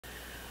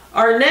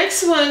Our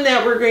next one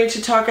that we're going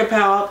to talk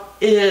about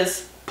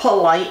is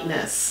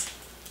politeness.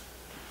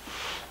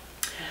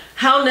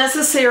 How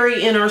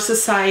necessary in our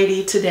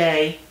society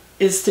today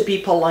is to be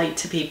polite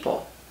to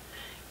people.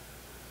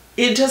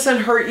 It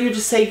doesn't hurt you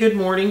to say good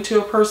morning to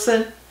a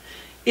person.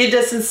 It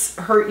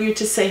doesn't hurt you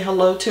to say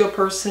hello to a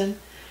person.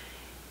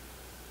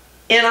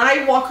 And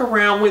I walk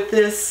around with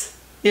this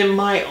in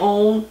my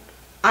own.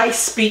 I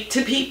speak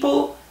to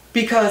people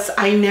because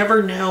I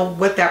never know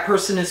what that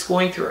person is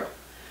going through.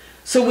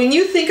 So when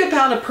you think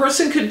about a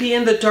person could be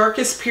in the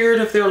darkest period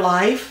of their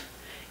life,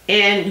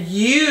 and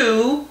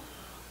you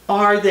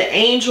are the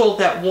angel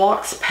that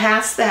walks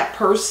past that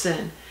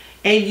person,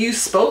 and you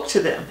spoke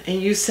to them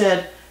and you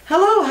said,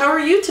 hello, how are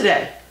you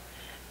today?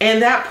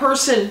 And that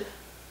person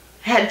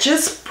had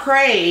just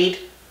prayed,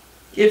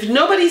 if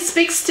nobody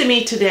speaks to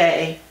me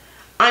today,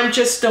 I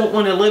just don't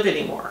want to live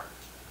anymore.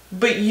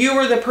 But you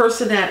were the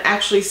person that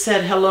actually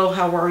said, hello,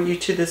 how are you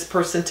to this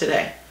person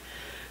today?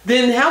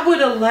 Then that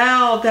would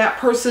allow that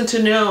person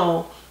to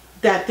know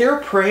that their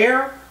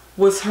prayer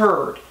was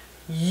heard.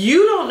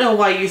 You don't know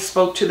why you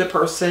spoke to the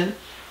person.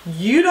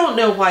 You don't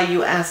know why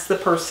you asked the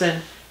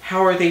person,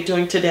 how are they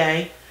doing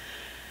today?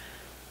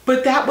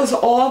 But that was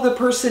all the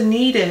person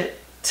needed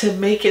to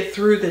make it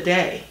through the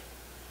day.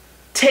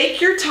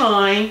 Take your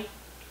time.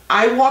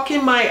 I walk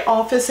in my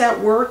office at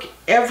work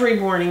every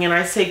morning and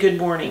I say good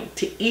morning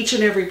to each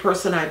and every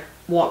person I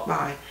walk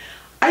by.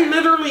 I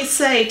literally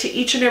say to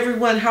each and every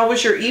one, how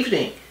was your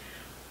evening?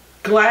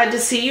 Glad to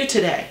see you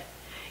today.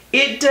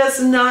 It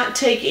does not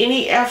take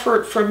any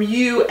effort from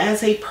you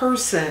as a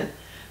person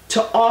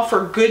to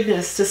offer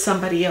goodness to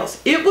somebody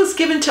else. It was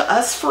given to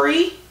us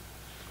free.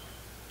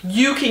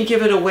 You can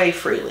give it away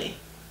freely.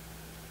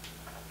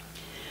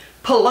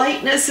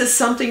 Politeness is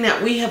something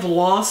that we have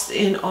lost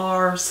in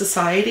our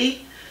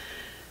society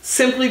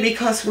simply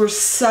because we're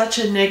such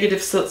a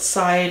negative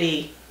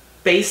society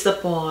based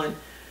upon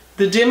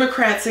the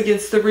Democrats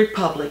against the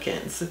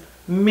Republicans,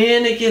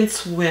 men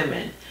against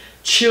women,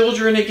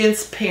 children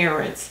against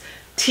parents,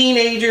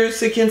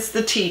 teenagers against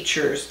the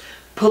teachers,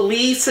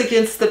 police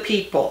against the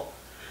people.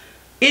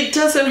 It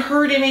doesn't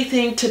hurt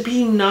anything to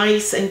be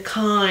nice and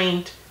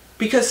kind,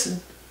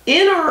 because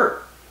in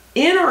our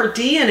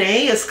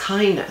DNA is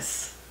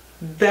kindness.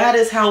 That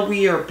is how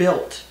we are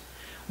built.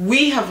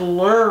 We have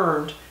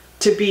learned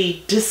to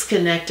be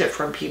disconnected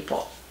from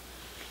people.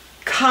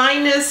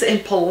 Kindness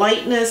and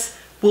politeness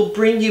will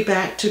bring you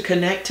back to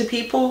connect to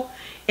people,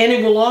 and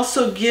it will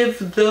also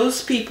give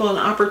those people an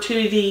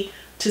opportunity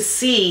to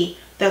see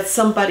that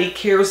somebody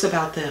cares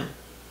about them.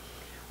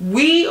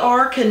 We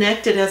are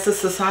connected as a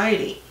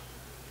society.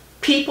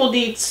 People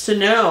need to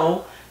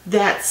know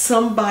that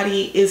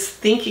somebody is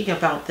thinking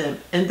about them,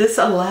 and this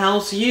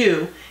allows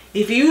you,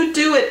 if you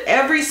do it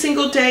every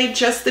single day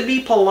just to be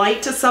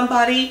polite to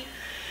somebody,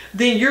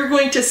 then you're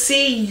going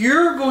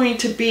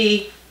to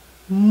be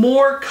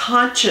more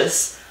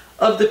conscious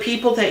of the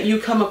people that you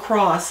come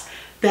across,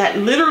 that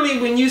literally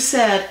when you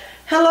said,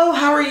 hello,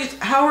 how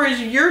are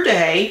you your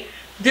day,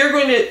 they're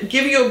going to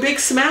give you a big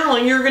smile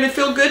and you're going to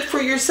feel good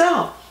for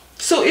yourself.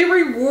 So it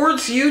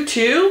rewards you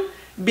too,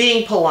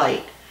 being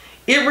polite.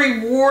 It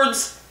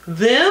rewards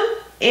them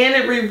and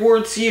it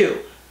rewards you,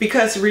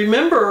 because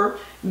remember,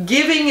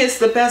 giving is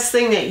the best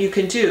thing that you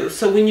can do.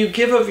 So when you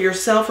give of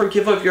yourself or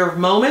give of your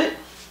moment,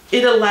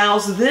 it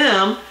allows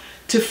them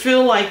to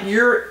feel like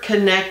you're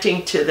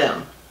connecting to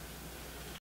them.